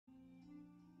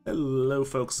Hello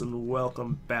folks and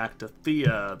welcome back to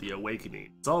Thea, the Awakening.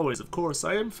 As always, of course,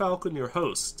 I am Falcon, your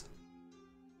host.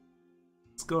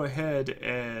 Let's go ahead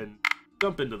and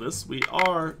jump into this. We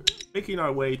are making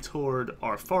our way toward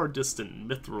our far distant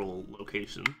mithril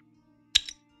location.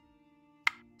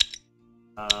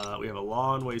 We have a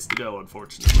long ways to go,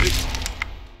 unfortunately.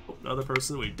 Oh, another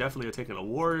person. We definitely are taking a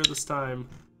warrior this time.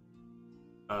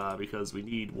 Because we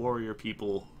need warrior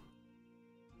people.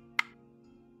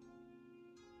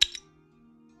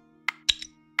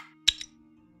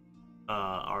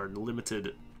 Our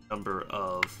limited number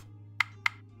of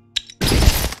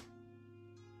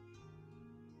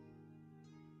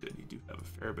good. You do have a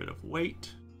fair bit of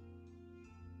weight.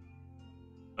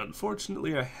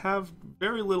 Unfortunately, I have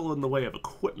very little in the way of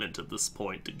equipment at this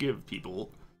point to give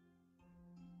people,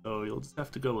 so you'll just have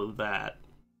to go with that.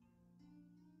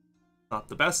 Not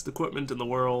the best equipment in the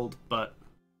world, but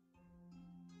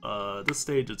at this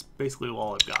stage it's basically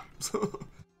all I've got. At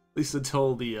least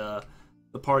until the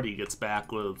party gets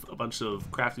back with a bunch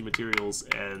of crafting materials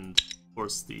and, of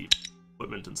course, the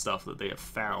equipment and stuff that they have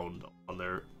found on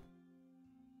their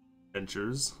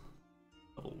adventures.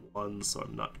 Level 1, so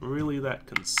I'm not really that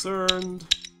concerned.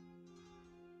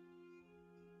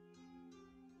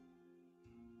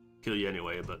 Kill you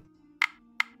anyway, but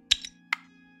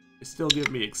they still give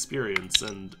me experience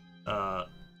and,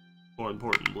 more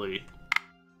importantly,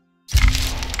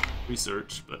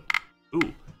 research. But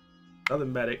ooh, another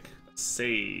medic.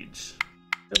 Sage.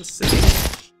 I have a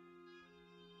sage.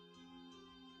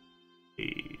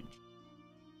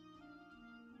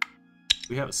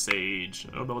 We have a sage.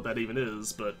 I don't know what that even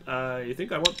is, but I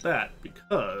think I want that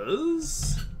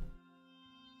because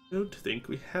I don't think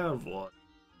we have one.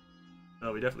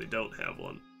 No, we definitely don't have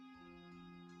one.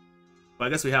 Well,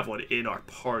 I guess we have one in our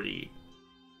party,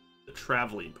 the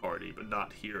traveling party, but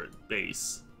not here at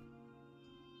base.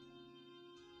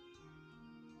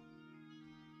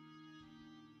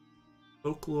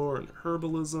 Folklore and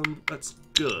herbalism, that's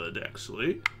good,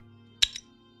 actually.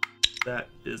 That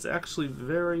is actually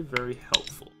very, very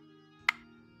helpful.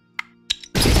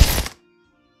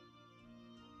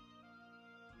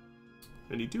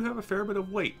 And you do have a fair bit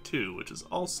of weight, too, which is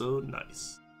also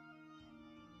nice.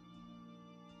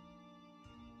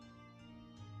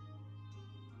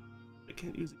 I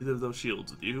can't use either of those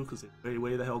shields with you, because they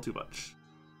weigh the hell too much.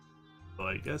 So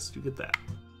I guess you get that.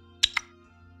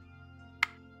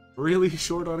 Really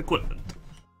short on equipment.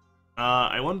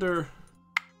 I wonder...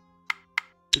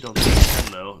 We don't think I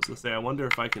can, though. I was gonna say, I wonder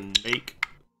if I can make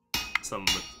some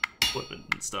equipment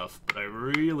and stuff, but I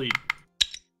really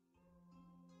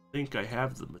think I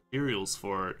have the materials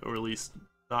for it, or at least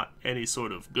not any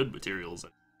sort of good materials.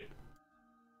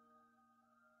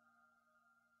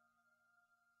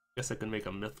 Guess I can make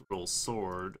a mithril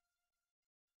sword.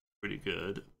 Pretty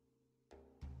good.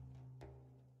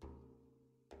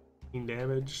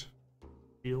 Damage.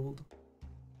 Shield.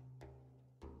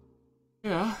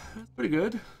 Yeah, that's pretty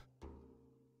good.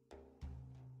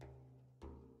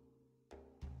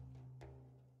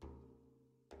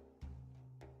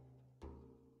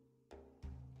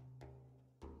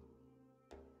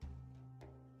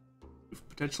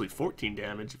 Potentially 14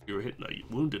 damage if you were hitting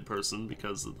a wounded person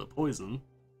because of the poison.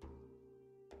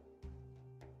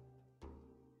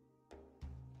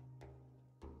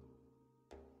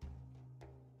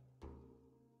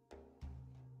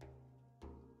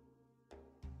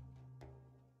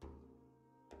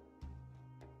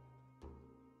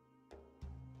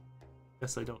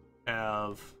 Guess I don't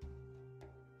have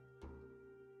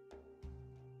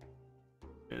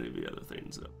any of the other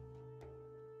things though.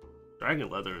 Dragon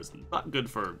leather is not good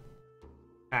for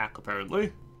attack,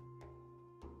 apparently.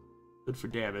 Good for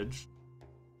damage.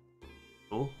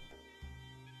 Cool.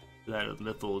 That with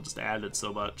mithril just added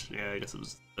so much. Yeah, I guess it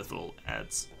was mithril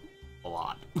adds a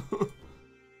lot.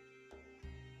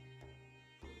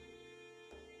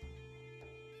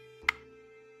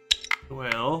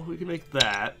 Well, we can make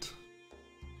that.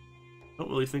 I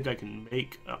don't really think I can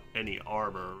make any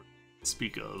armor to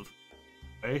speak of.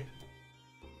 Okay.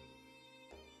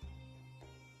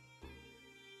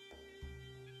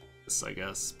 This, I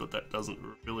guess, but that doesn't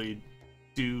really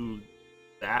do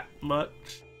that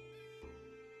much.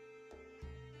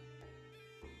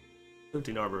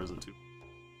 17 armor isn't too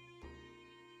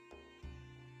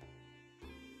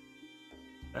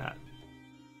that.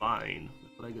 Fine.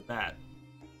 But I get that.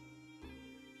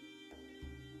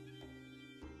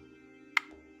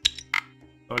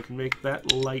 So I can make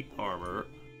that light armor.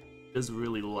 It is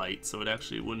really light, so it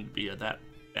actually wouldn't be that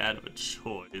bad of a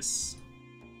choice.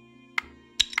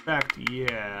 In fact,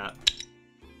 yeah.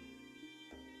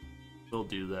 We'll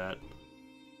do that.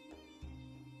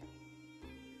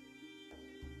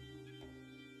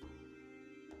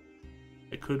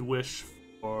 I could wish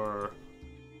for...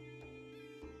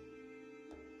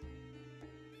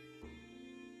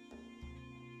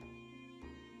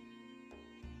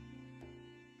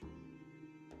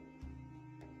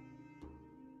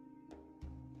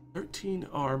 "13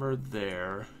 armor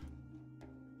there.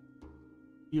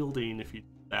 Shielding if you do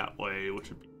it that way, which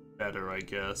would be better, I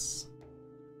guess.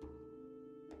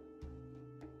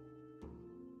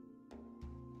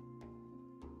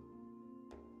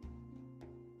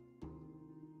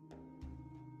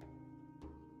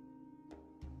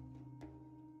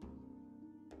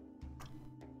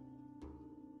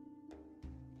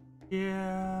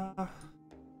 Yeah.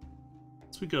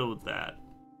 Let's we go with that.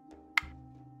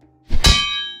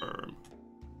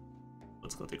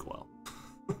 It's gonna take a while.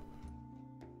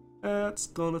 That's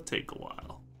gonna take a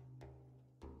while.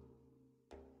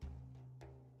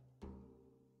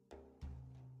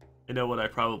 I know what I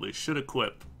probably should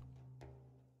equip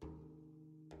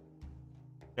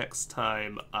next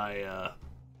time I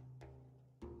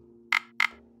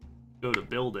go to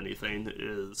build anything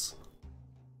is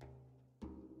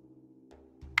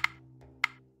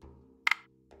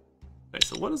okay,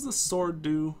 so what does the sword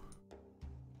do?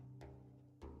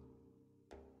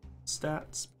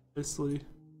 Stats, basically.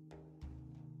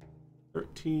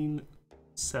 13,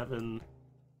 7,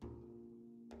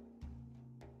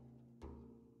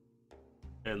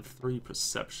 and 3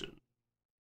 perception.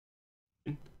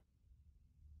 Alright,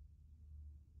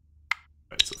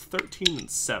 so 13 and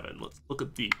 7. Let's look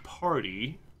at the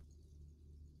party.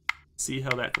 See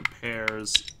how that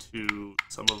compares to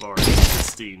some of our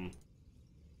existing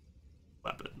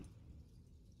weapons.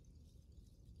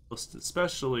 Most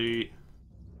especially...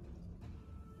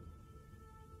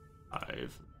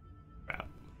 5. Crap.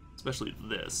 Especially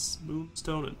this.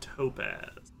 Moonstone and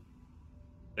Topaz.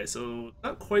 Okay, so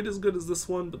not quite as good as this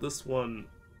one, but this one...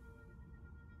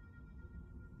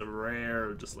 the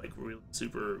rare, just like really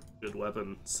super good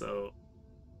weapon, so...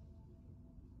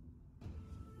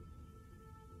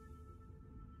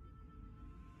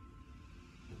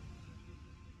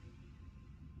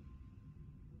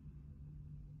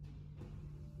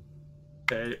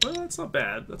 Okay, well that's not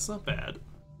bad, that's not bad.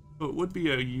 It would be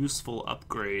a useful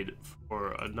upgrade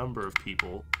for a number of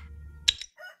people.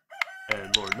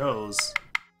 And Lord knows,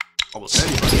 almost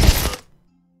anybody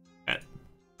at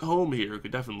home here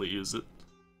could definitely use it.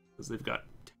 Because they've got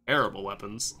terrible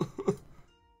weapons.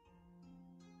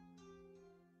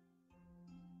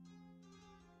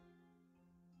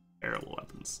 Terrible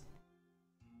weapons.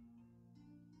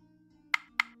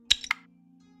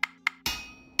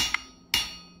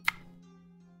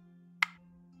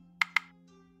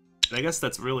 And I guess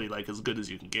that's really like as good as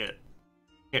you can get.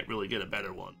 Can't really get a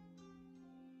better one.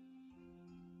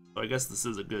 So I guess this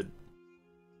is a good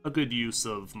use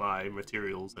of my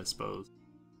materials, I suppose.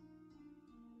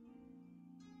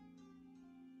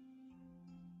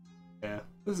 Yeah,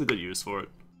 this is a good use for it.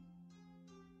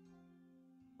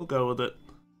 We'll go with it.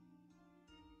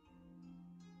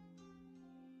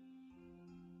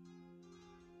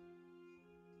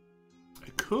 I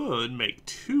could make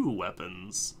 2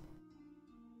 weapons.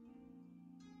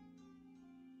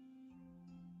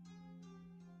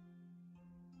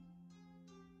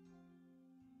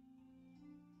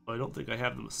 I don't think I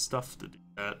have the stuff to do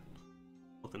that.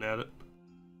 Looking at it.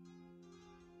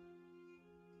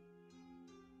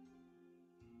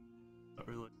 Not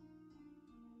really.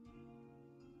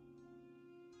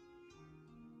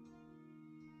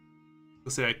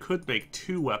 Let's say I could make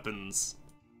 2 weapons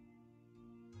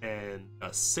and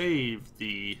save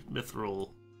the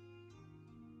mithril,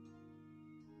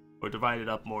 or divide it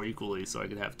up more equally so I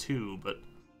could have 2, but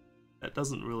that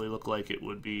doesn't really look like it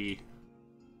would be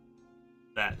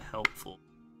that helpful.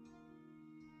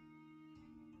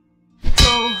 So,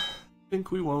 I think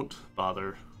we won't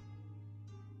bother.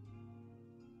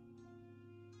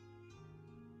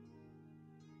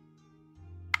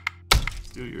 Let's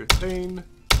do your thing.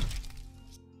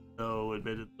 Though,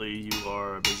 admittedly, you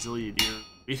are a bazillionaire,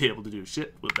 be able to do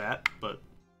shit with that, but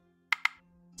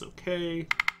it's okay.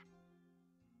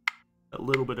 A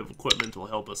little bit of equipment will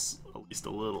help us at least a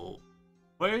little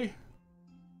way.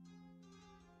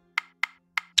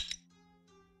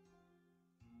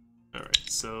 Alright,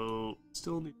 so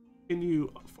still need to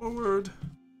continue forward.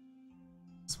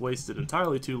 It's wasted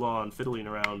entirely too long fiddling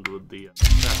around with the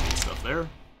crafting stuff there.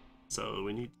 So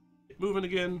we need to get moving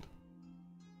again.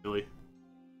 Really?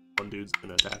 One dude's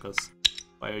gonna attack us.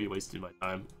 Why are you wasting my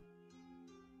time?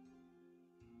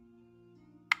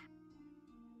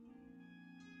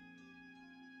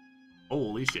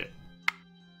 Holy shit.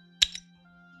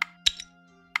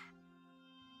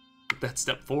 Take that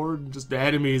step forward, just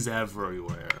enemies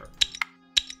everywhere.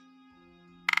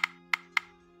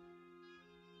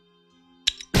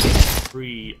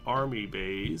 free army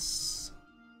base.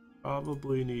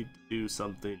 Probably need to do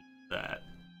something with that.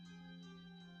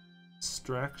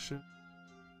 Extraction,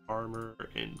 armor,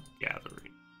 and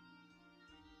gathering.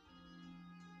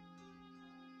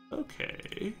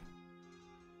 Okay.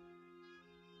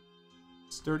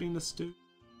 Sturdiness do.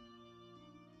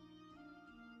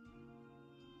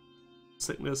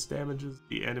 Sickness damages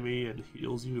the enemy and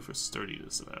heals you for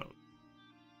sturdiness amount.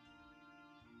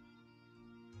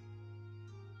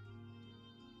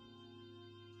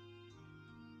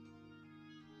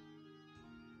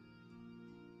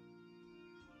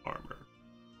 Armor.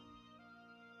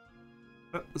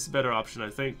 This is a better option, I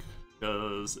think,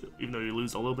 because even though you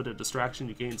lose a little bit of distraction,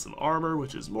 you gain some armor,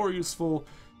 which is more useful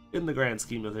in the grand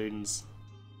scheme of things.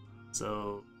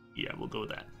 So, yeah, we'll go with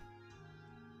that.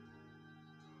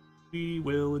 We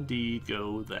will indeed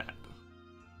go with that.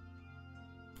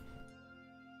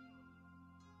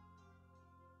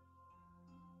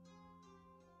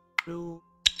 We'll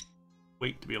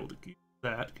wait to be able to keep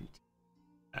that. Continue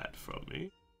that from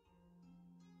me.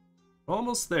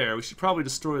 Almost there. We should probably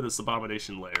destroy this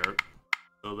abomination layer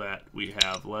so that we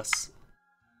have less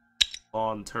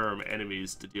long-term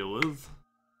enemies to deal with.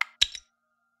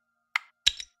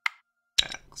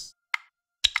 Max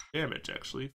damage,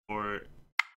 actually, for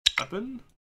weapon.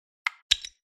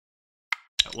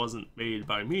 That wasn't made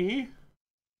by me.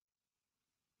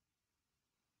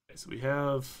 Okay, so we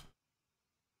have...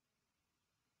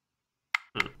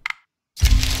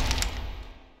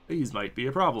 These might be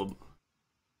a problem.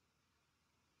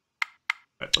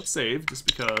 Alright, let's save, just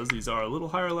because these are a little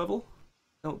higher level.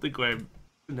 I don't think I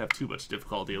didn't have too much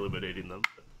difficulty eliminating them.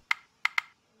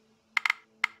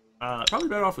 Probably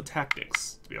better off with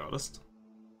tactics, to be honest.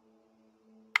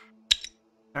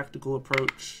 Tactical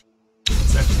approach.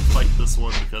 Let's actually fight this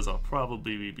one, because I'll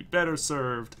probably be better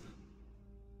served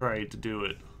trying to do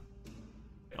it.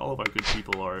 Okay, all of our good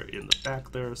people are in the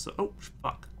back there, so... Oh,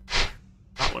 fuck.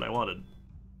 Not what I wanted.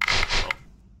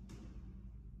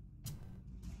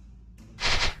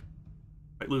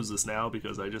 Might lose this now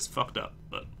because I just fucked up,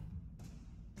 but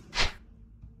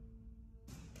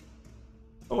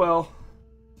oh well.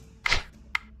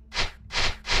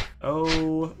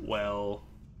 Oh well.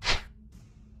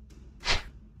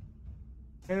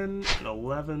 10 and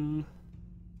 11.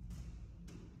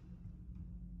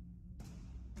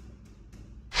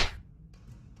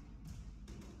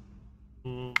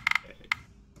 Okay.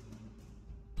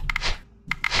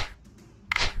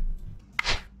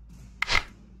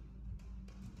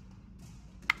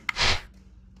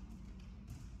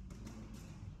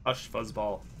 Hush,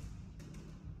 fuzzball.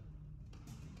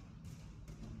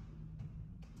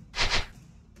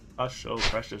 Hush, oh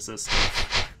preciousest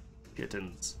of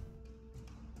kittens.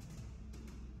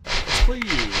 Let's play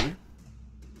you.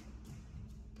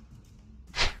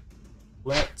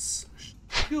 Let's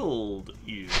shield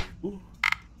you.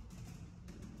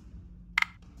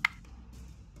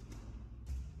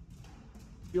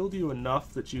 Shield you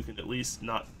enough that you can at least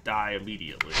not die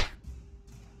immediately.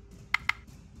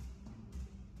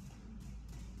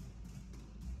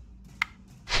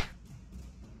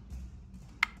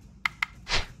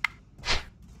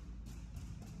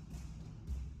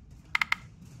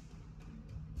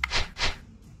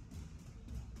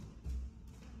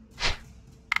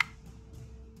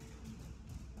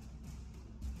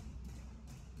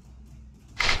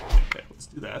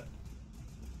 Do that.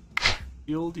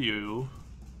 Shield you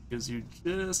gives you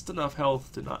just enough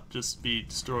health to not just be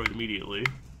destroyed immediately.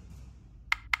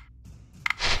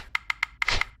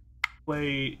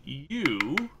 Play you.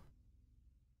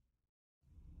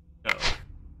 No.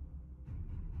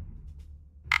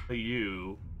 Play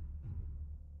you.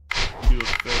 Do a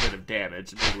fair bit of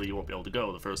damage. Admittedly, you won't be able to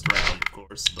go the first round, of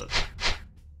course, but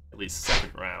at least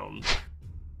second round.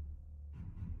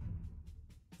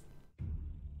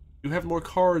 You have more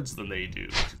cards than they do,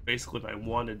 which is basically my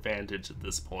one advantage at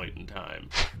this point in time.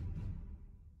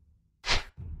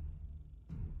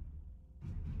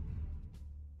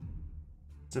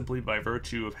 Simply by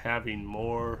virtue of having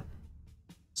more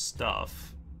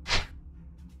stuff.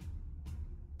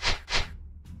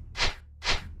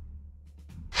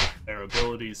 Their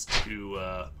abilities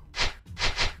to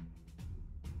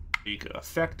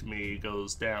affect me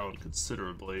goes down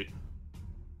considerably.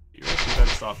 You're actually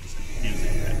best off just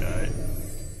confusing that guy.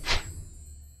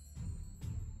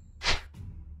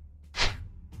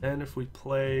 Then if we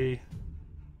play...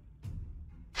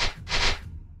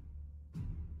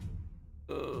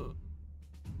 for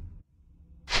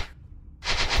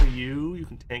you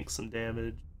can tank some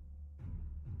damage.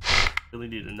 Really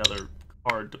need another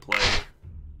card to play.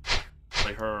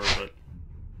 Play her, but...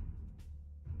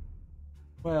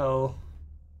 Well...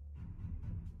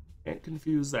 Can't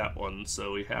confuse that one,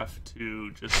 so we have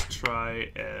to just try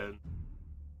and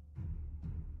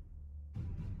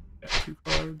get 2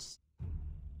 cards.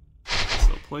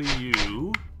 So play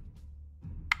you.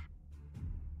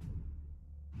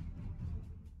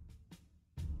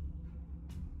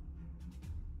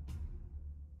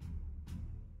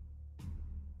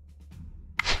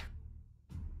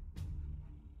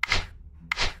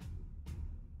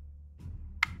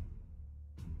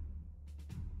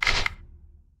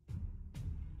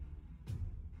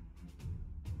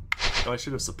 Oh, I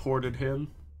should have supported him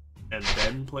and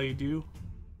then played you.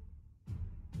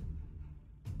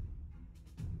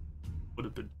 Would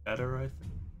have been better, I think.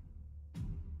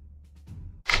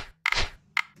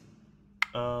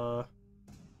 Well,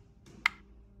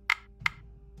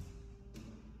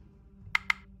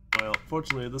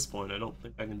 fortunately at this point I don't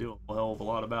think I can do a hell of a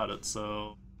lot about it,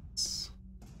 so let's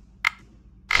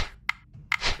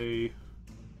play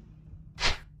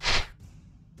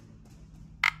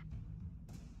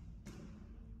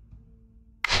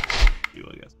you,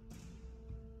 I guess.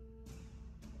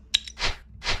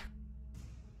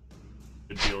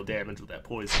 Good deal of damage with that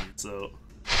poison, so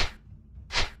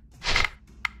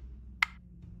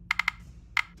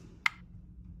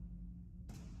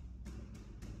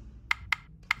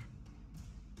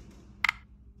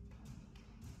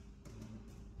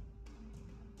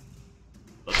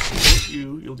let's support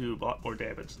you. You'll do a lot more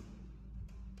damage.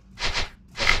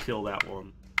 Let's kill that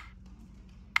one.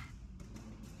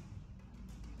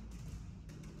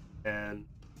 And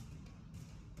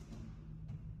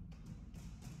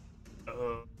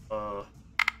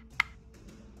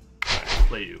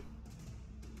play you.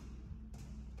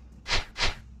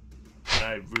 And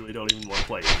I really don't even want to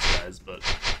play these guys, but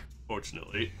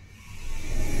fortunately,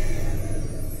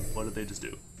 what did they just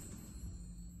do?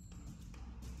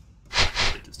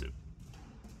 What did they just do?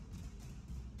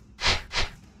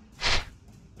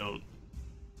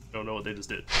 Don't know what they just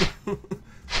did.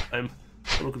 I'm a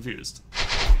little confused.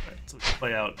 Alright, so we can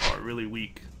play out our really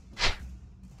weak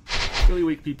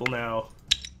people now.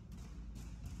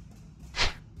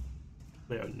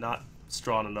 They are not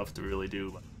strong enough to really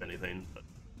do anything, but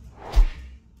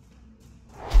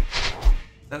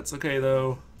that's okay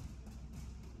though.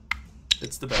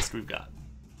 It's the best we've got.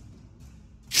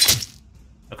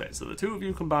 Okay, so the 2 of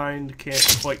you combined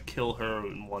can't quite kill her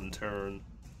in 1 turn.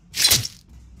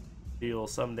 Deal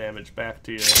some damage back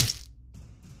to you.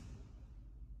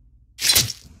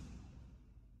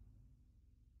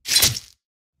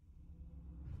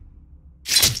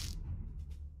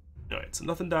 Alright, so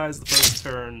nothing dies the first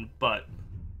turn, but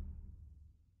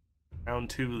round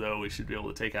 2 though, we should be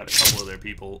able to take out a couple of their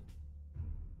people.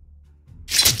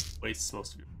 Wastes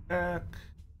most of your attack.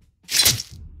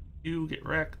 You get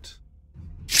wrecked.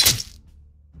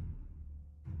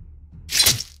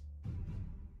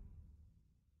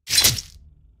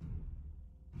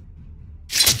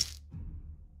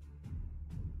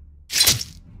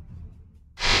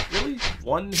 Really?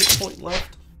 1 hit point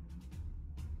left?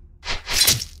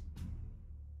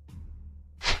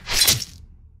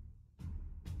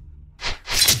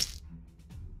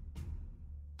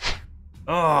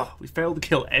 Oh, we failed to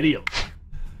kill any of them.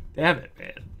 Damn it,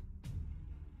 man.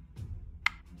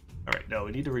 Alright, no,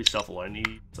 we need to reshuffle. I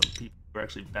need some people who are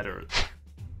actually better at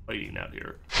fighting out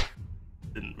here.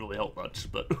 Didn't really help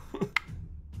much, but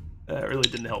that really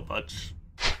didn't help much.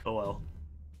 Oh well.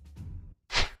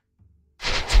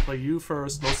 Let's play you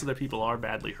first. Most of their people are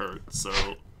badly hurt, so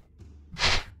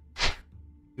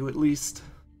you at least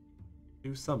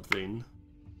do something.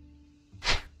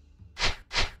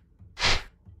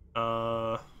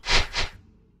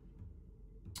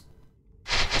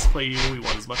 Let's play you. We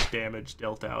want as much damage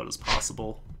dealt out as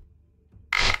possible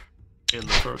in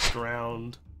the first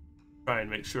round. Try and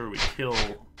make sure we kill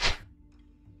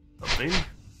something.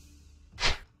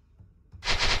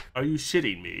 Are you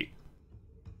shitting me?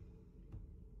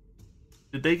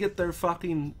 Did they get their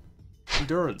fucking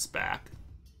endurance back?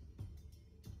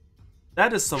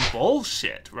 That is some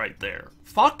bullshit right there.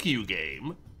 Fuck you,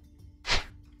 game.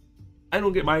 I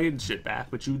don't get my shit back,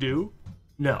 but you do?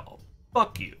 No.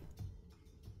 Fuck you.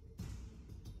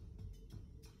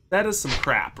 That is some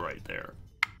crap right there.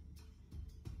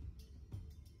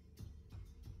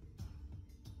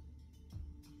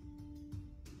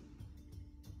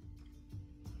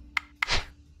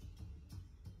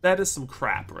 That is some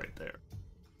crap right there.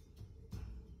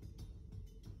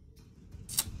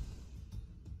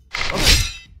 Okay.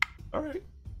 Alright.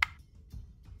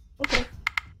 Okay.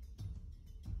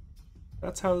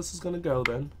 That's how this is gonna go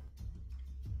then.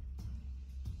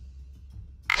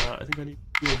 I think I need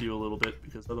to shield you a little bit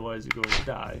because otherwise you're going to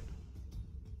die.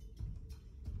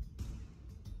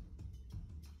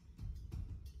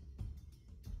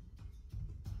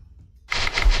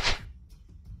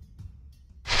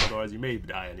 otherwise you may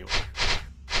die anyway.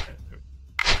 Okay,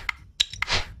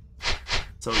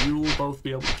 so you will both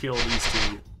be able to kill these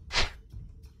two,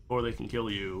 or they can kill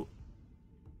you.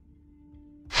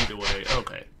 Either way,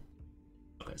 okay.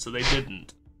 Okay, so they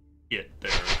didn't get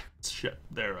their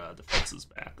defenses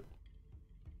back.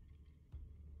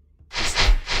 This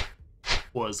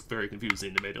was very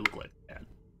confusing. They made it look like that.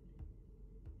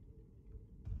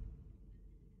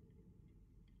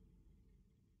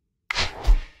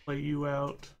 Play you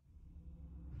out.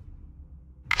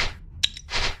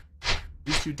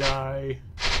 These two die.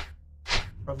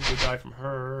 Probably die from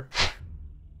her.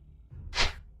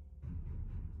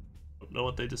 Don't know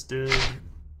what they just did.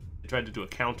 They tried to do a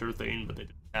counter thing, but they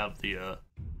didn't have the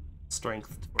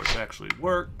strength for it to actually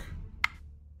work.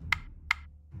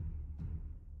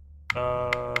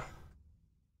 Have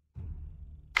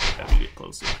you get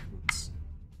closer. It's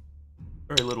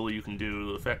very little you can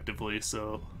do effectively,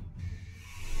 so.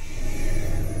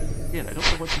 Again, I don't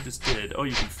know what you just did. Oh,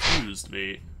 you confused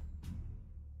me.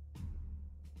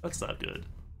 That's not good.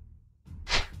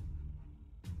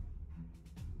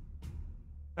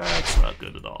 That's not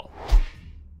good at all.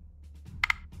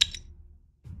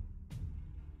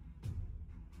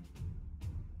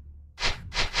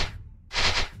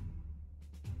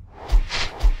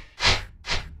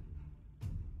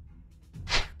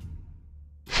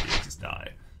 Yeah, you just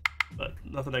die. But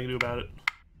nothing I can do about it.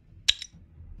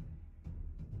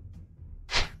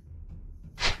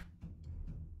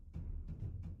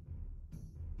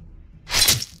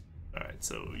 Alright,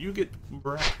 so you get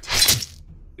wrecked.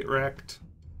 Get wrecked.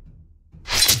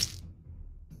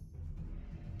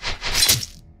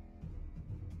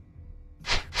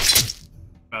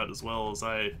 About as well as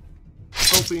I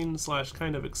hoping /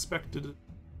 kind of expected it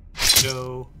to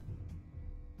go.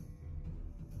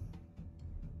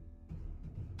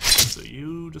 So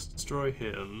you just destroy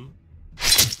him.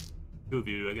 Two of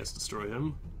you, I guess, destroy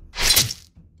him.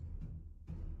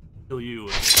 Kill you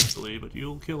eventually, but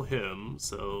you'll kill him,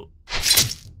 so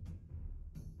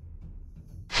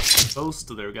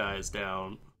most of their guys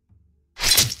down.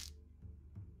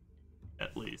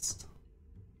 At least.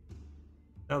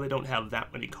 Now they don't have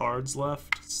that many cards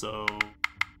left, so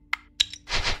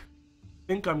I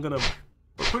think we're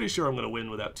pretty sure I'm gonna win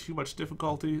without too much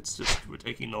difficulty. It's just we're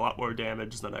taking a lot more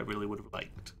damage than I really would have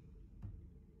liked.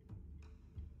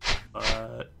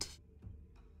 But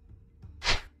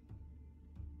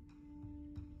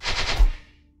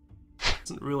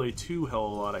isn't really too hell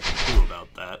of a lot I can do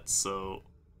about that, so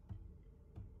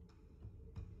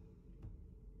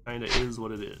kinda is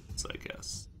what it is, I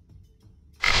guess.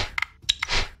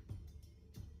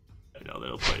 Now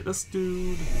they'll play this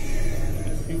dude.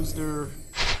 Confused her.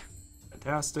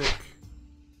 Fantastic.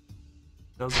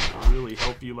 Doesn't really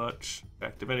help you much. In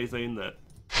fact, if anything, that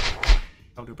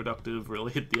counterproductive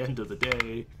really at the end of the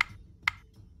day.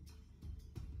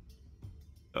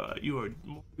 You are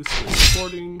more useful at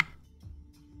supporting.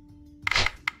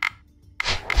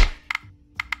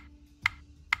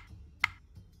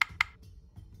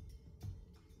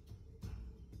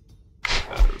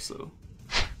 Better, so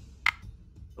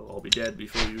they'll all be dead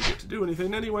before you get to do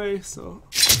anything anyway, so.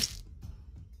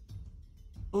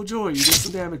 Oh joy, you did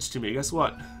some damage to me. Guess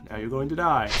what? Now you're going to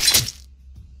die.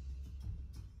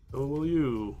 So will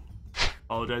you.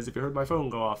 Apologize if you heard my phone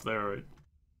go off there.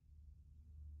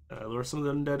 Lure some of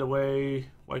the undead away,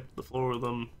 wipe the floor with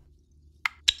them.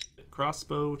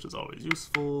 Crossbow, which is always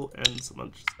useful, and some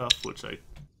other stuff which I'm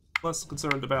less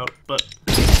concerned about, but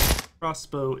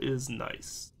crossbow is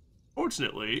nice.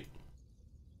 Fortunately,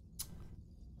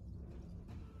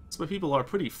 some people are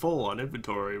pretty full on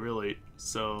inventory, really,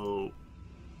 so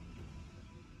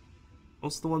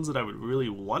most of the ones that I would really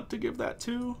want to give that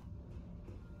to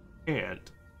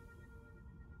can't.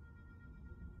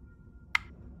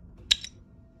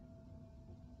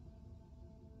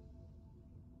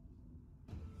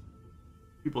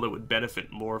 People that would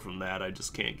benefit more from that, I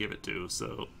just can't give it to,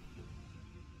 so.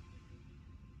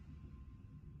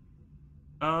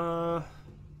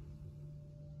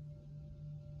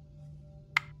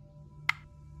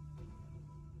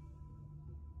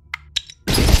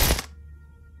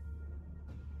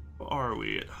 What are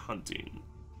we at hunting?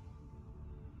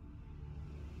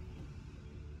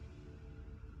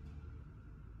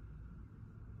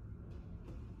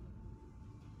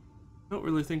 I don't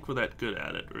really think we're that good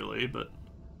at it, really, but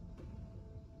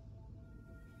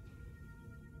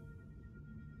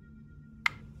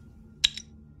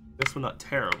guess we're not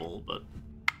terrible, but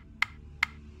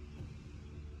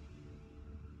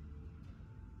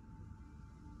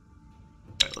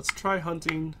alright, let's try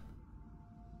hunting.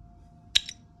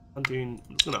 I'm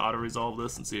just gonna auto-resolve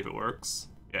this and see if it works.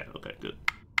 Yeah, okay, good.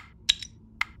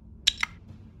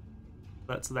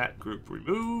 That's that group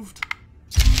removed.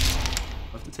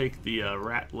 I'll have to take the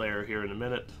rat lair here in a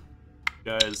minute.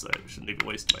 Guys, I shouldn't even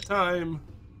waste my time.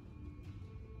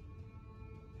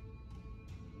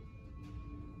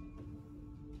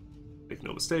 Make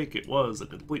no mistake, it was a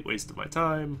complete waste of my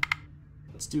time.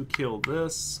 Let's do kill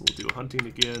this. We'll do hunting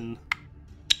again.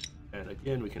 And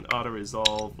again, we can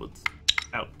auto-resolve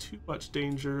without too much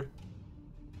danger.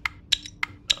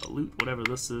 Loot whatever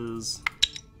this is.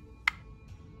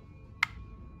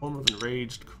 Form of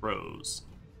enraged crows.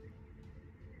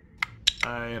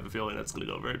 I have a feeling that's going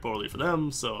to go very poorly for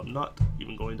them, so I'm not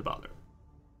even going to bother.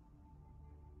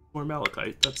 More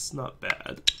malachite, that's not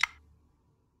bad.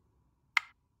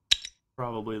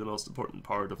 Probably the most important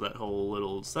part of that whole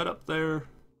little setup there.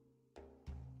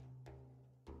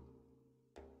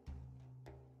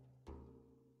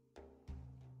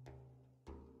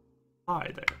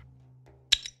 Hi there.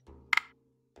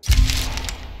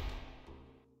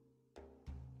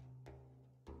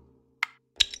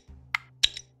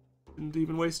 Didn't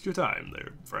even waste your time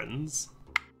there, friends.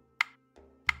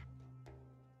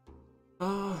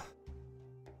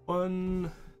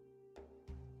 One.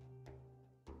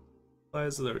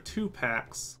 So there are 2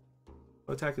 packs.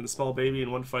 One attacking the small baby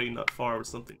and one fighting not far with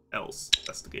something else.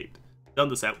 Investigate. Done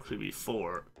this actually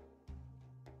before.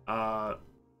 I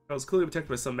was clearly protected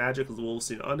by some magic as the wolves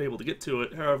seem unable to get to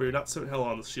it. However, you're not certain how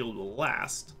long the shield will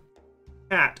last.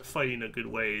 Cat fighting a good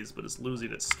ways, but is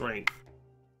losing its strength.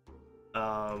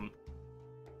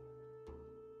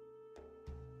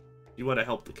 You want to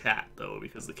help the cat, though,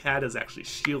 because the cat is actually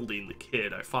shielding the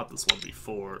kid. I fought this one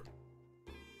before.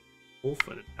 Wolf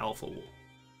and an alpha wolf.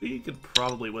 We could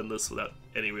probably win this without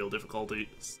any real difficulty,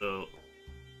 so...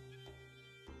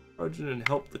 Charge in and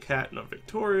help the cat and are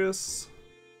victorious.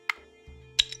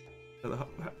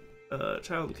 The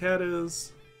child and cat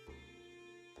is...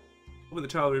 When the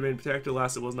child remained protected,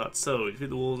 alas it was not so. You feed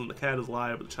the wolves and the cat is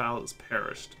alive, but the child has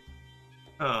perished.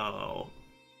 Oh...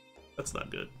 That's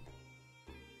not good.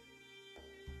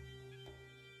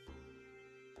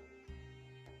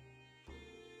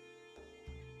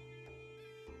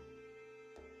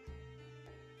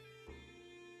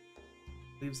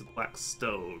 Leaves a black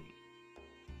stone.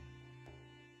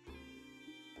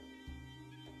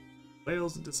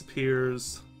 Wails and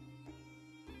disappears.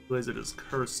 Blizzard has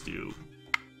cursed you.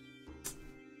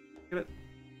 Damn it.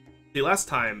 The last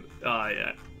time,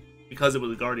 yeah, because it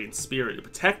was a guardian spirit, it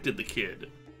protected the kid.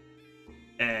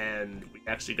 And we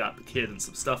actually got the kid and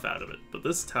some stuff out of it. But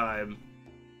this time,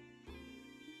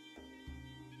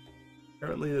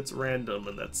 apparently it's random,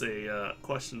 and that's a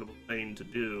questionable thing to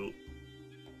do.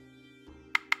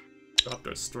 Dropped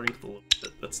our strength a little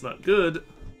bit. That's not good.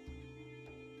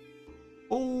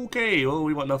 Okay, well,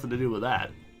 we want nothing to do with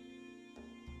that.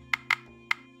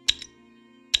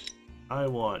 I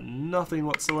want nothing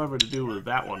whatsoever to do with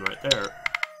that one right there.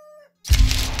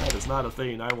 That is not a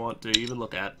thing I want to even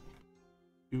look at.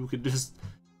 You could just...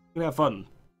 You can have fun.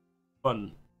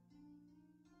 Fun.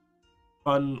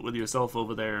 Fun with yourself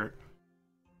over there,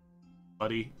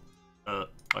 buddy.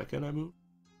 Why can't I move?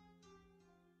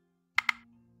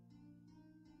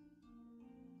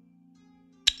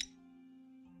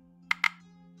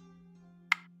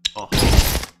 Oh.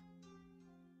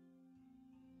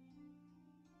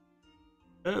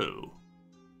 Oh.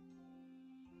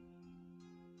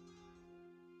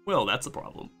 Well, that's a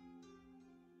problem.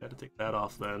 Gotta take that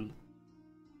off then.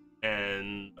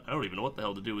 And I don't even know what the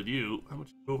hell to do with you. How much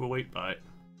are you overweight by?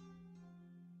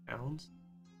 Pounds?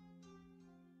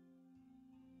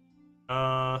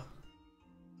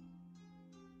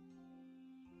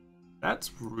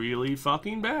 That's really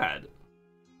fucking bad.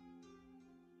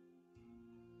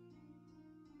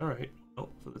 Alright, well,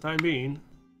 for the time being,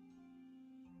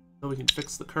 until we can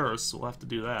fix the curse, we'll have to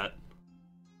do that.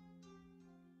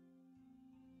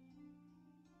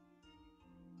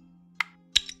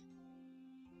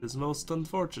 It is most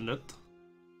unfortunate.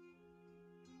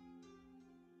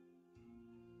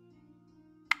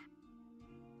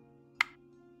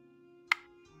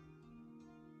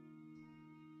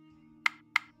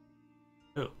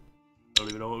 Oh, I don't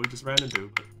even know what we just ran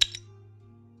into, but...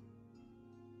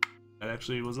 That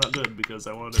actually was not good because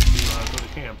I wanted to go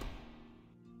to camp.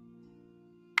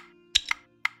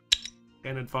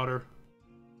 Cannon fodder.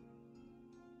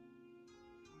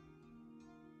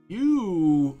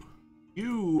 You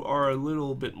are a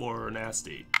little bit more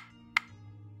nasty.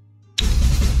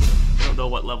 I don't know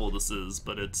what level this is,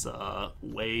 but it's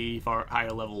way far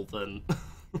higher level than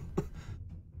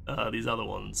these other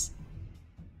ones.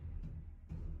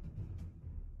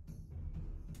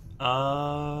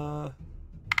 I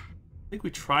think we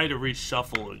try to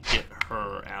reshuffle and get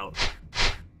her out.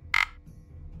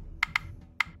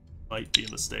 might be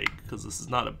a mistake, because this is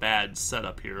not a bad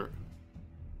setup here.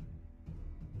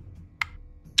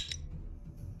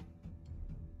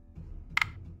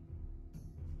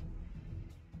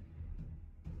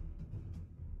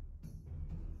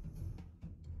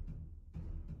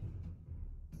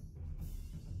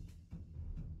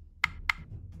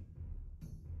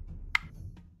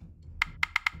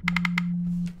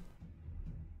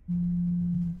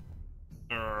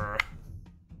 I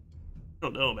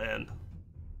don't know, man.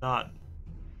 Not.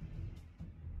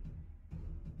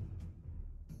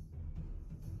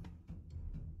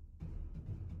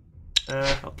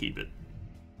 I'll keep it.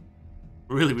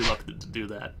 Really reluctant to do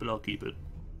that, but I'll keep it.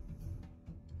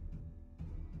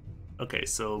 Okay,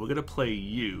 so we're gonna play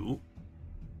you.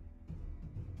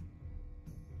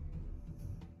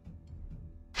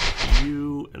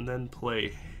 You, and then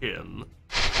play him.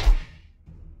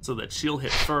 So that she'll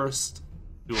hit first,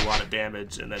 do a lot of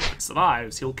damage, and then if it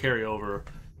survives, he'll carry over,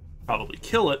 probably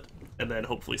kill it, and then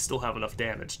hopefully still have enough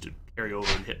damage to carry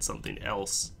over and hit something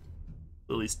else.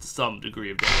 At least some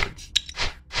degree of damage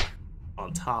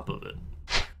on top of it.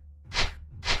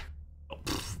 Oh,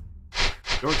 pfft.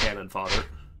 You're cannon fodder.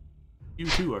 You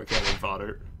too are cannon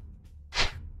fodder. You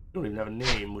don't even have a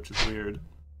name, which is weird.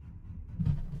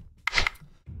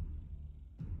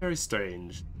 Very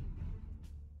strange.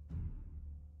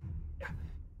 Yeah,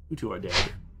 you two are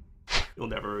dead. You'll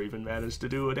never even manage to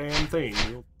do a damn thing.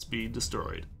 You'll just be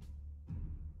destroyed.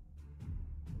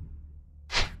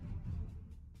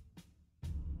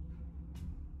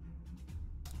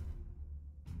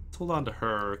 Let's hold on to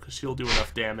her, because she'll do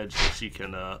enough damage that she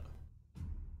can,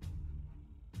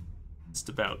 just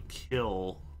about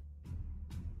kill.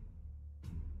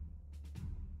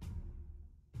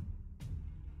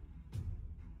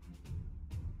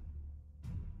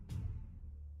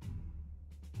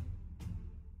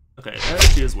 Okay, that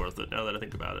actually is worth it now that I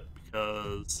think about it,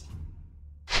 because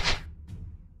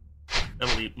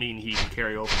that'll mean he can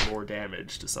carry over more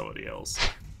damage to somebody else.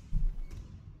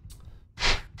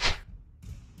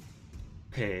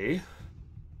 Okay,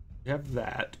 we have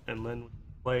that, and then we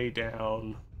play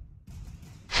down.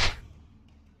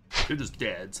 You're just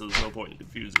dead, so there's no point in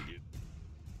confusing you.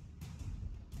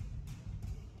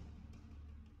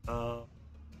 You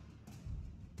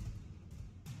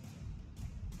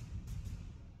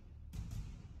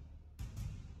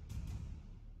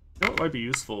know what might be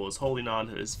useful is holding on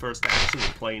to his first action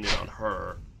and playing it on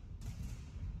her.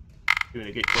 You're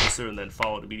gonna get closer and then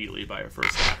followed immediately by her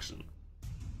first action.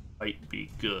 Might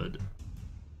be good.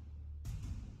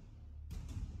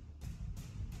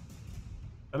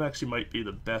 That actually might be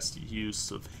the best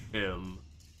use of him.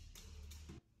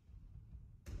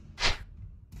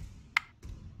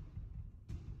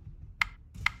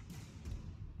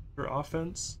 For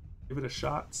offense, give it a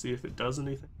shot, see if it does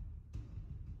anything.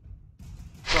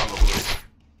 Probably.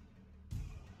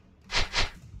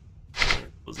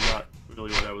 It was not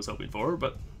really what I was hoping for,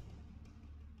 but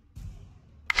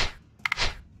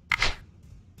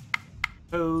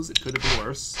suppose it could have been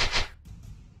worse.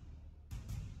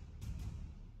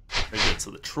 Very good, so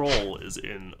the troll is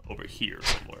in over here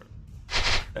somewhere.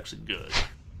 Actually good.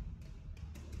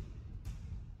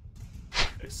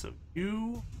 Okay, so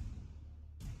you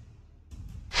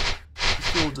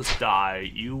will just die.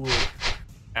 You will,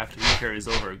 after he carries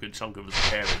over a good chunk of his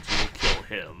damage, you will kill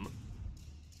him.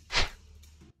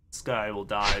 This guy will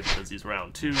die because he's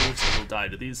round 2, so he'll die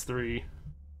to these 3.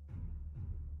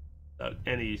 Without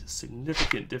any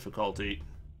significant difficulty.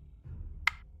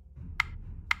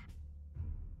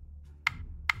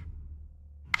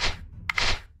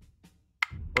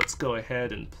 Let's go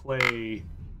ahead and play,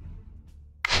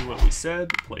 do what we said,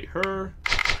 play her,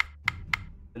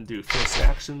 and do first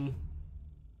action.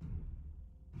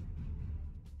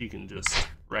 He can just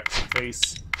wreck some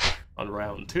face on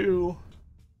round 2.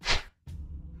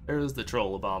 There's the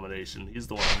troll abomination. He's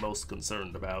the one I'm most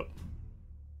concerned about.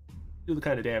 Do the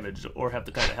kind of damage, or have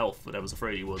the kind of health that I was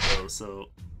afraid he would, though, so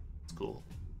it's cool.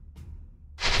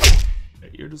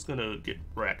 Okay, you're just gonna get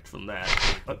wrecked from that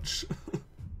pretty much.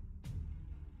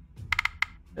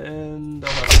 And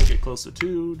I'll have to get closer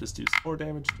too, just do some more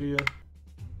damage to you.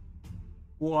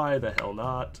 Why the hell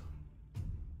not?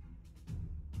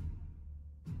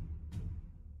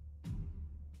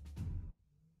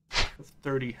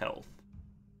 30 health.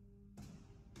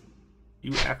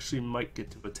 You actually might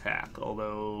get to attack,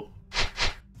 although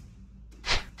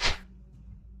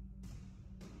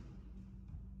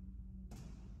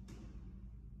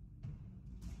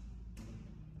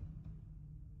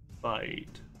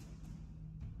fight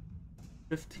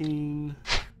 15.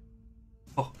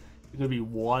 Oh, you're gonna be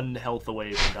 1 health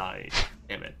away from dying.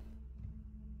 Damn it.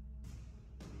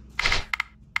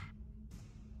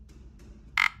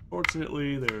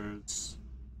 Unfortunately, there's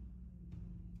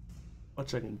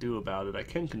much I can do about it. I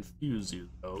can confuse you,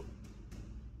 though.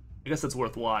 I guess that's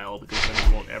worthwhile, because then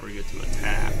you won't ever get to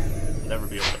attack. You'll never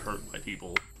be able to hurt my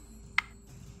people.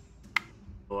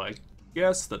 So I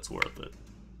guess that's worth it.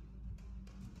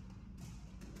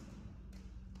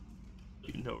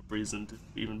 No reason to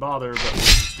even bother, but we'll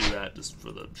just do that just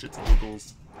for the shits and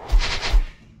giggles.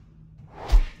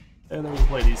 And then we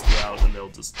play these two out, and they'll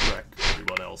just wreck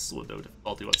everyone else with no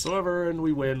difficulty whatsoever, and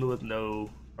we win with no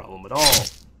problem at all.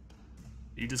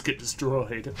 You just get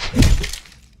destroyed.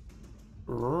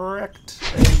 Wrecked,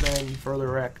 and then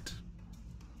further wrecked.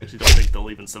 Actually, don't think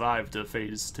they'll even survive to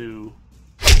phase 2.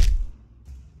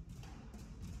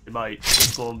 They might.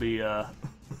 It's gonna be, gonna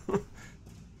be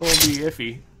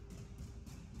iffy.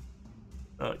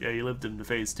 Oh, yeah, you lived into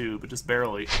phase 2, but just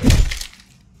barely.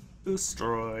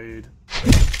 Destroyed.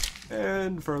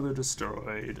 And further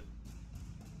destroyed.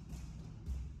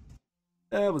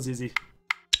 That was easy.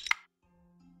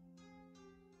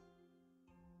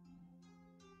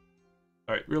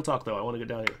 Alright, real talk though, I want to get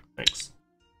down here. Thanks.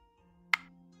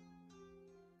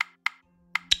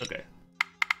 Okay.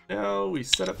 Now we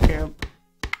set up camp.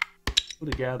 Go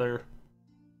to gather.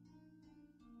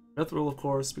 Mithril, of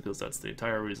course, because that's the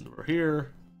entire reason we're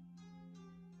here.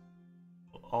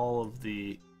 All of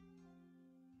the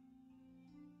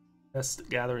best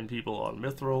gathering people on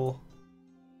Mithril.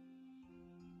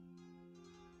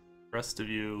 The rest of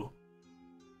you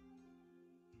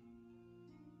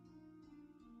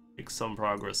make some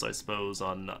progress, I suppose,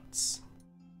 on nuts.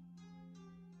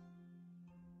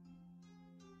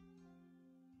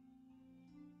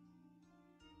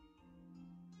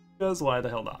 Because why the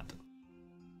hell not?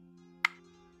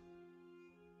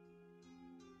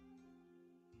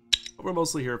 But we're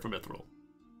mostly here for Mithril.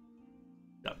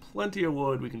 Got plenty of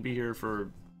wood, we can be here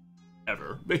for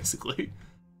ever, basically.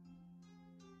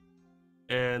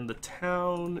 And the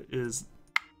town is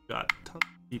got tons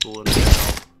of people in it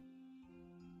now.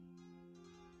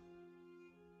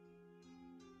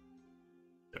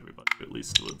 Everybody, at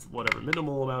least with whatever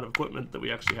minimal amount of equipment that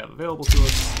we actually have available to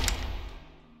us.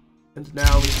 And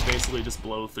now we can basically just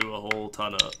blow through a whole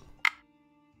ton of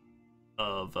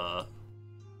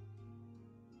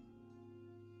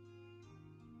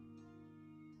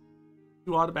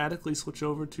you automatically switch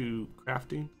over to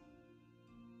crafting?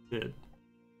 Did.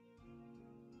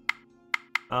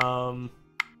 So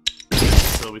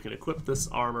we can equip this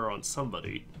armor on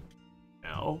somebody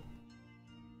now.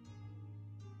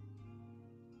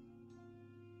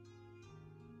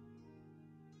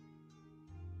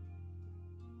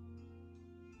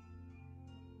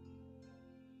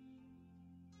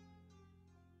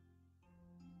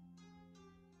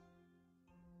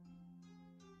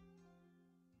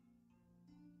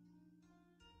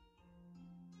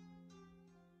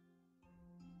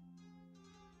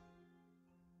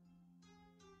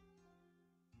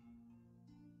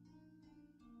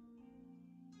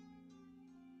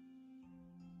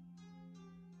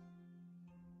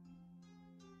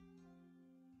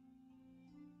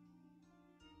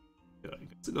 I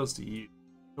guess it goes to you. You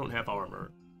don't have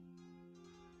armor.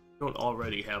 You don't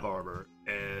already have armor,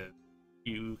 and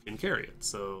you can carry it,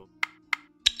 so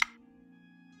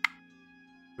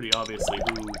pretty obvious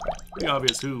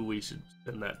who we should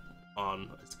spend that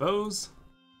on, I suppose.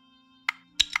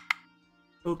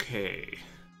 Okay.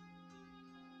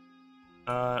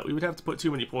 We would have to put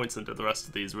too many points into the rest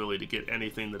of these really to get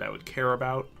anything that I would care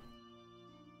about.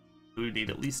 We would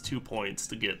need at least 2 points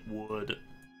to get wood,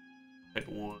 type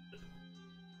of wood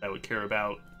I would care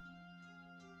about.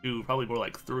 Probably more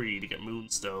like 3 to get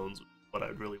moonstones, which is what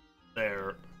I'd really want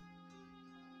there.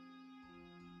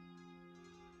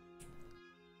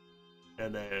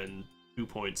 And then 2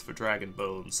 points for dragon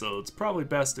bones, so it's probably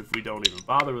best if we don't even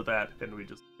bother with that and we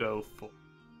just go for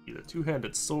either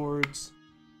two-handed swords.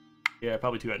 Yeah,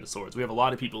 probably two-handed swords. We have a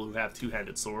lot of people who have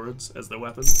two-handed swords as their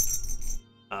weapons.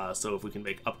 So if we can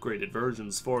make upgraded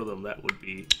versions for them, that would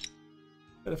be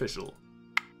beneficial.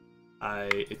 I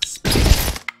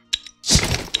expect...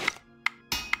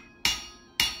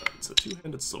 Alright, so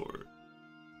two-handed sword.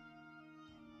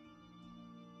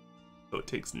 So it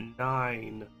takes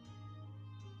 9...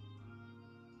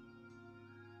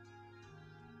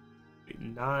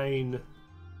 9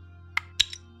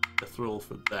 mithril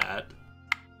for that.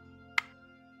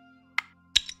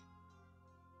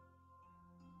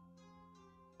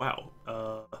 Wow,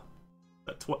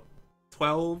 that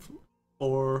 12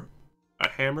 for a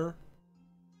hammer.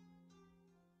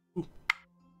 Ooh.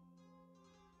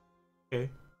 Okay.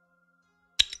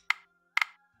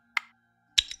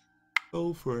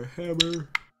 Go for a hammer.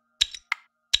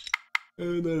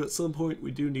 And then at some point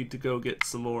we do need to go get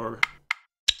some more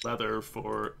leather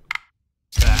for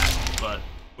that, but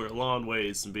we're a long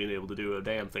ways from being able to do a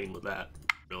damn thing with that,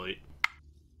 really.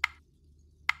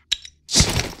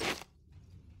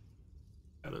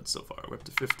 Added so far. We're up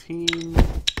to 15.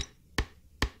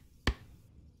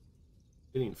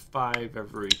 Getting 5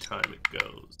 every time it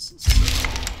goes. So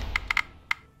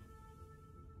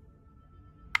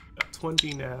got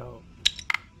 20 now.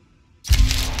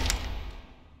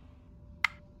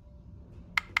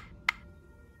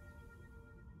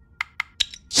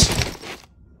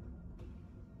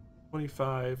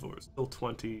 $25 or still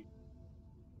 20.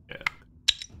 Yeah.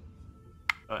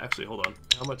 Actually, hold on.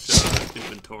 How much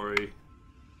inventory?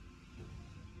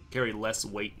 Carry less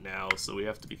weight now, so we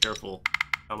have to be careful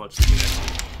how much we can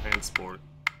actually transport.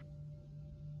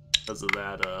 Because of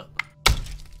that,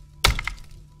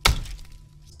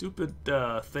 stupid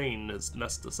thing has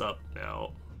messed us up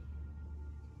now.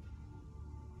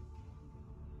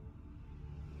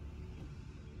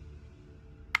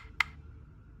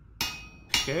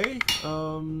 Okay,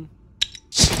 somebody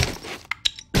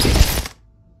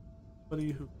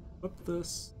who equipped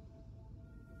this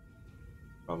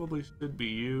probably should be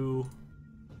you.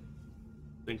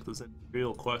 I think there's a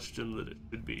real question that it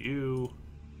should be you.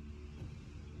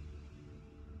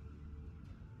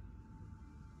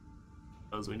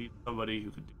 Because we need somebody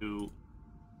who could do...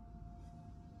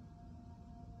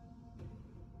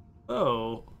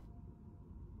 Oh,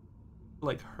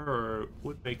 like her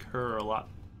would make her a lot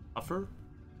tougher,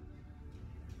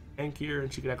 tankier,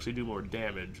 and she could actually do more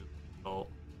damage. So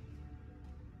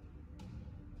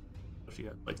she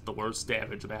had like the worst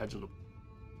damage imaginable.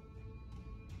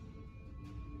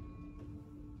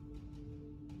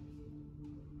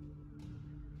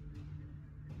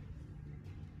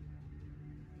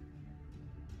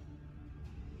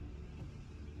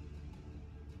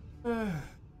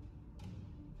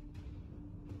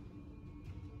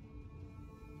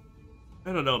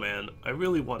 I don't know, man. I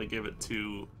really want to give it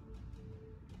to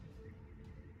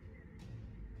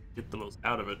get the most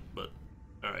out of it, but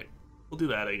alright. We'll do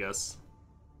that, I guess.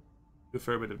 Do a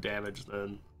fair bit of damage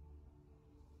then.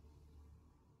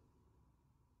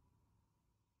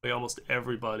 Like almost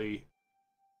everybody.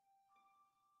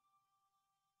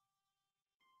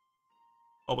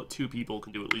 All but 2 people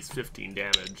can do at least 15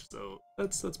 damage, so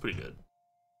that's pretty good.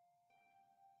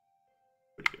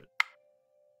 Pretty good.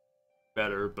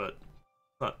 Better, but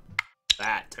not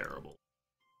that terrible.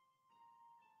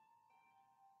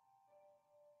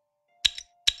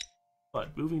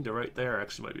 But moving to right there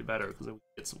actually might be better, because then we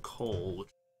can get some coal, which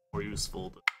is more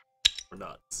useful than more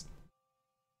nuts.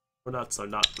 More nuts are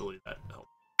not really that helpful.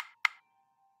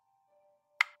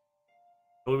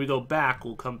 When we go back,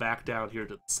 we'll come back down here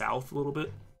to the south a little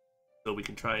bit, so we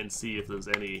can try and see if there's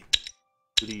any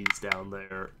cities down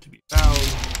there to be found.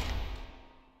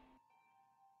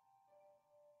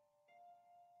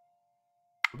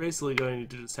 We're basically going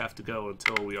to just have to go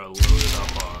until we are loaded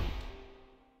up on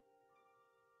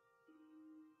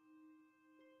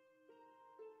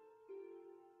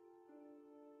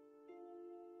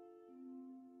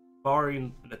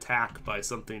barring an attack by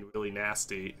something really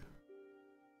nasty.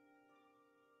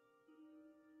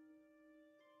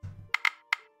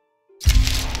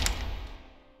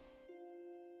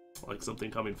 Like something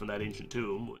coming from that ancient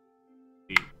tomb would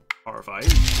be horrifying.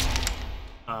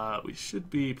 We should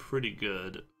be pretty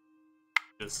good.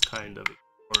 Just kind of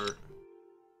ignore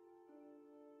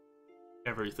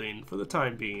everything for the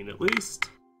time being, at least.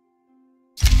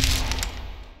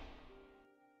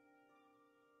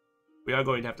 We are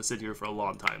going to have to sit here for a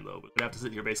long time, though. We're going to have to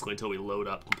sit here basically until we load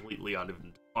up completely on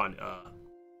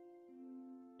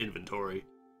inventory.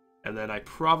 And then I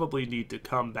probably need to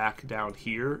come back down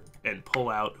here and pull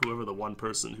out whoever the one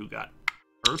person who got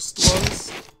first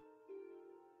was.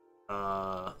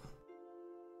 Got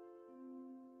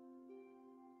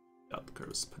the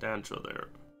cursed Pedantra there.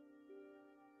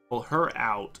 Pull her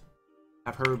out,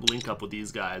 have her link up with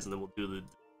these guys, and then we'll do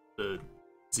the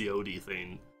Ziodi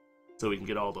thing, so we can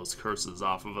get all those curses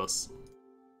off of us.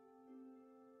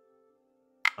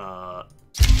 But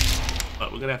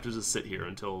we're gonna have to just sit here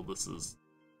until this is...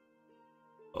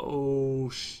 Oh,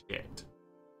 shit.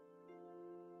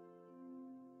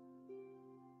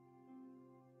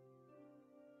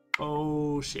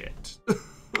 Oh, shit.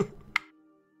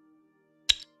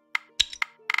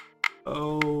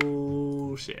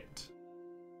 Oh, shit.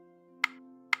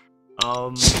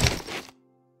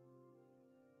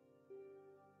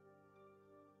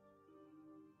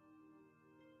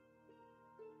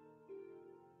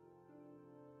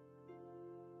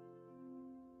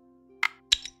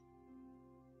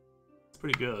 It's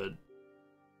pretty good.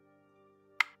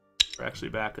 We're actually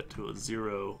back up to a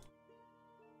 0.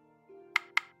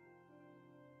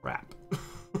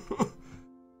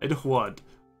 I don't want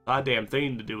a goddamn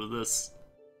thing to do with this.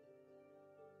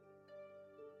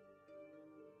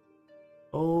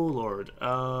 Oh lord.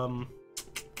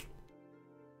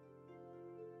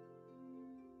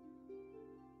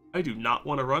 I do not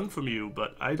want to run from you,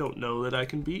 but I don't know that I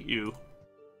can beat you.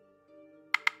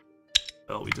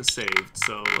 Well, we just saved,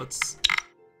 so let's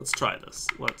try this.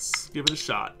 Let's give it a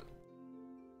shot.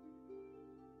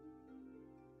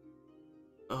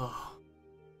 Ugh.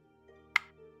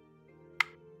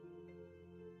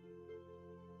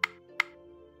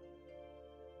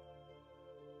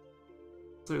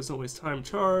 So there's no waste time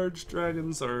charge.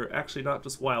 Dragons are actually not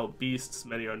just wild beasts.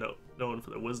 Many are known for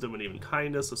their wisdom and even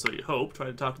kindness, or so you hope. Try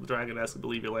to talk to the dragon and ask him to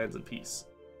leave your lands in peace.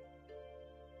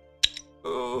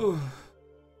 Oh.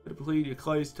 To plead your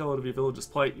case, tell it of your village's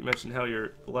plight. You mentioned how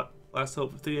you're the last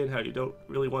hope of Thea and how you don't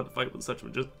really want to fight with such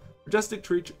majestic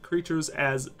creatures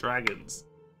as dragons.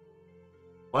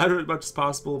 Flatter it as much as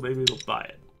possible, maybe it'll buy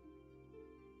it.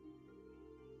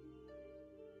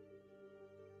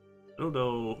 I don't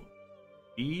know.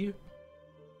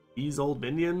 B's old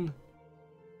minion?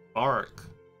 Vark.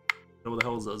 I don't know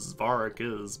what the hell a Vark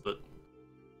is, but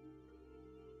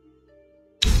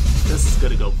this is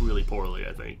gonna go really poorly,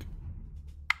 I think.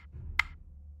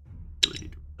 Really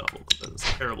need to double because that is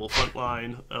a terrible front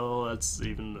line. Oh,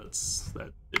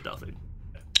 that did nothing.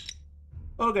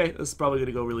 Okay, this is probably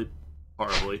gonna go really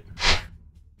horribly.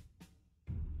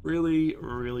 Really,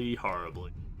 really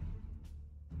horribly.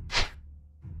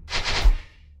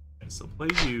 Okay, so play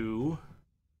you.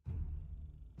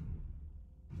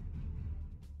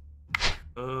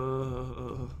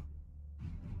 Oh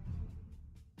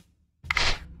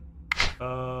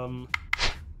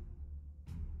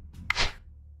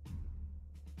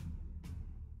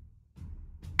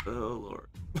lord.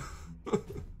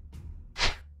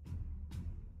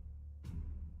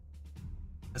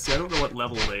 See, I don't know what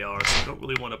level they are, so I don't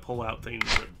really want to pull out things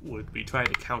that would be trying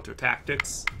to counter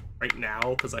tactics right now,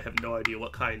 because I have no idea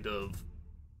what kind of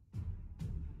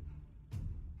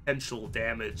potential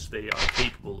damage they are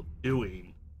capable of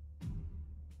doing.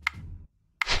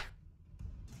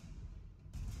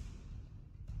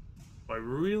 I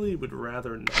really would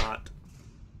rather not.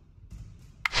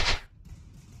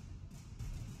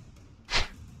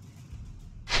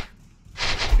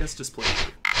 I guess just play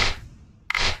you.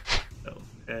 Oh,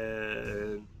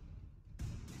 and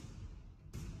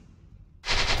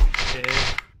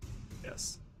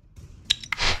yes.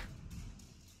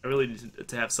 I really need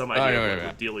to have some idea of what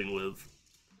we're dealing with.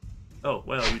 Oh,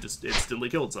 well, you just instantly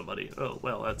killed somebody. Oh,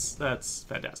 well, that's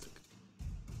fantastic.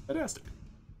 Fantastic.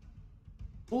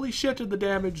 Holy shit and the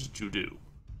damage that you do.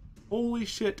 Holy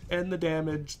shit and the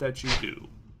damage that you do.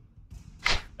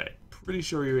 I'm pretty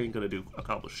sure you ain't gonna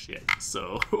accomplish shit,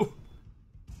 so...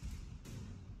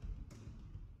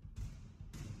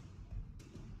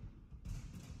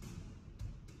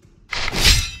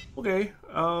 Okay,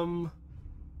 oh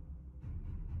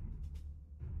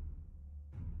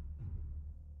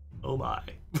my.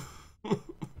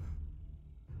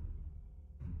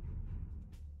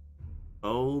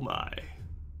 Oh my.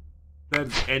 That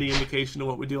is any indication of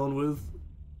what we're dealing with?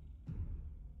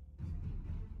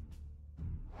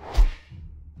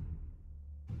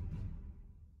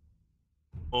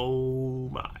 Oh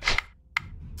my.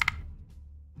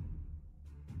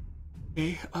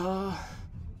 Okay,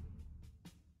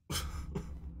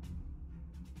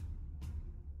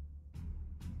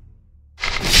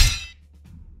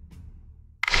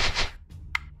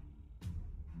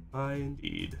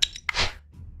 indeed.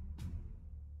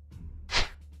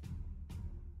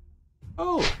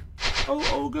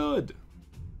 Oh good.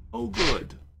 Oh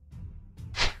good.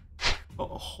 Oh,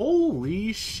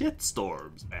 holy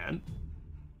shitstorms, man.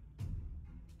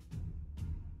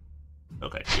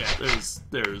 Okay, yeah, there's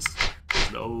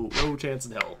no chance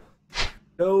in hell.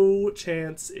 No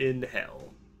chance in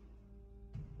hell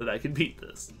that I can beat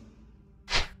this.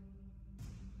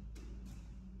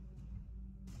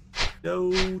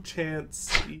 No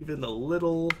chance, even a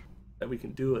little, that we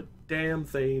can do a damn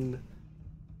thing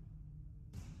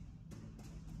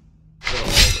with all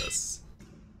this.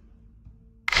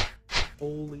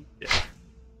 Holy shit.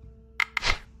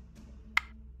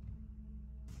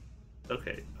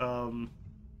 Okay,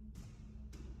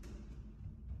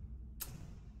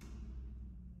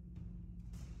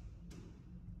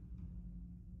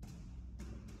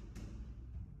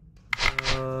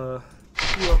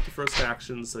 do up the first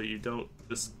action so you don't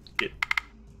just get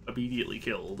immediately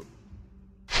killed.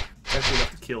 Actually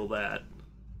have to kill that.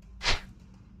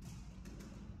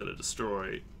 Gonna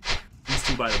destroy. These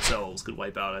two by themselves could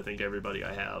wipe out, I think, everybody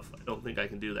I have. I don't think I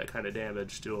can do that kind of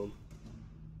damage to them.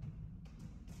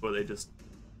 Or they just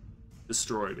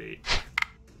destroy me.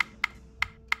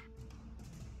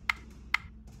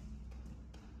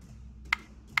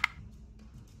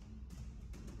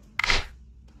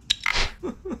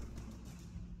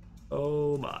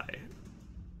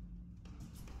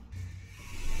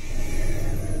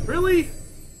 Really?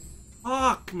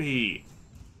 Fuck me.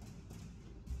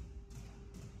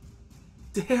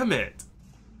 Damn it.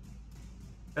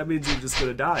 That means you're just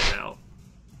gonna die now.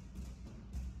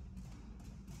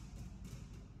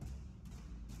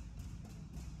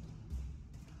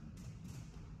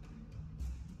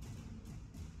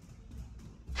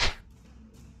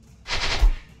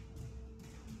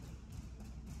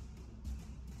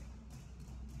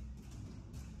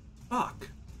 Fuck.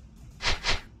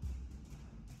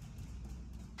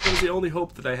 That was the only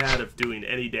hope that I had of doing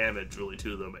any damage really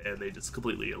to them, and they just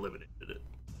completely eliminated it.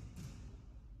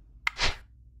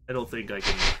 I don't think I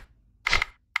can...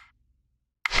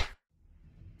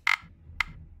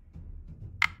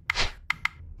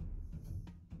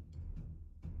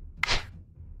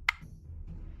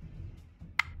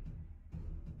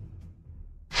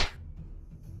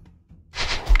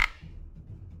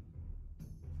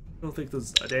 I don't think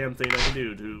there's a damn thing I can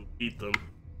do to beat them.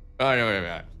 Oh, I know what I'm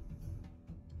at.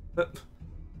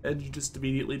 And you just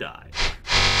immediately die.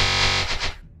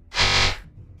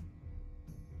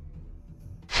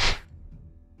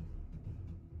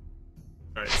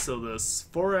 Alright, so the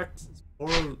Svarozex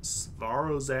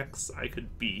I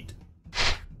could beat.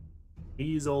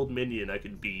 Smee's old minion I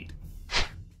could beat.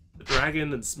 The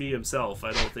dragon and Smee himself,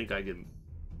 I don't think I can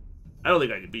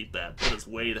beat that. That is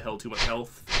way the hell too much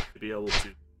health to be able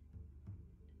to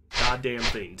goddamn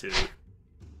thing to.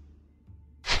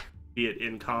 Be it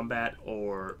in combat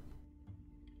or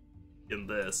in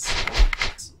this.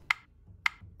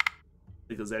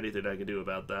 Because anything I can do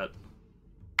about that.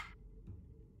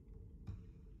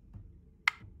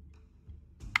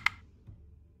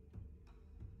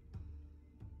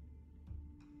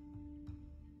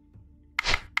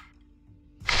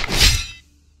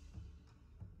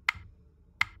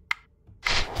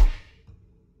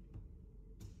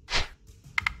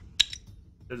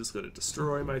 They're just going to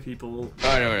destroy my people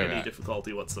without any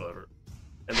difficulty whatsoever.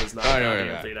 And there's not a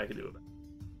goddamn thing I can do about it.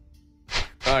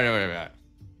 I know what I'm at.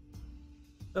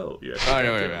 Oh, you actually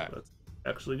know what I'm at. That's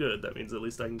actually good. That means at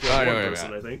least I can kill one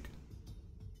person, I think.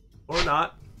 Or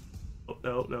not. Oh,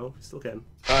 no, no, still can.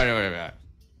 I know what I'm at.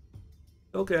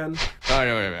 Still can. I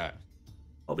know what I'm at.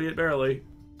 Albeit barely.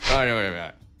 I know what I'm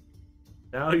at.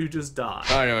 Now you just die.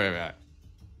 I know what I'm at.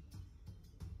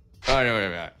 I know what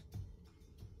I'm at.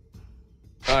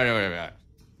 I know what I'm at.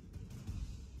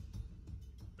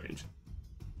 Strange.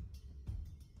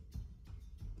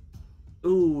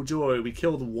 Ooh, joy, we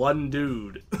killed one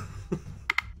dude.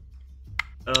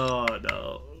 Oh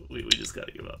no, we just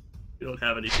gotta give up. We don't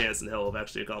have any chance in hell of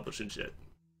actually accomplishing shit.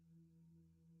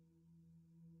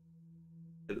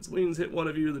 And its wings hit one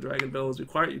of you, the dragon bellows, "Be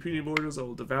quiet, you puny mortals, I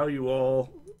will devour you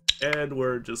all." And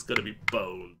we're just gonna be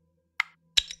boned.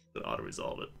 That ought to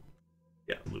resolve it.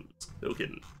 Yeah, lose. No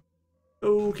kidding.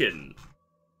 No kidding.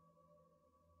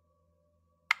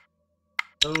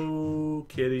 No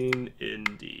kidding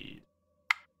indeed.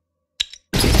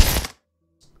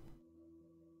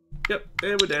 Yep,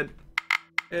 and we're dead.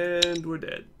 And we're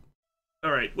dead.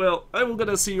 Alright, well, I'm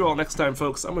gonna see you all next time,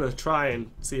 folks. I'm gonna try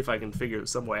and see if I can figure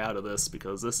some way out of this,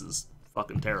 because this is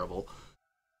fucking terrible.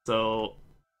 So,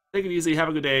 take it easy, have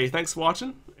a good day, thanks for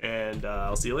watching, and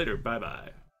I'll see you later. Bye-bye.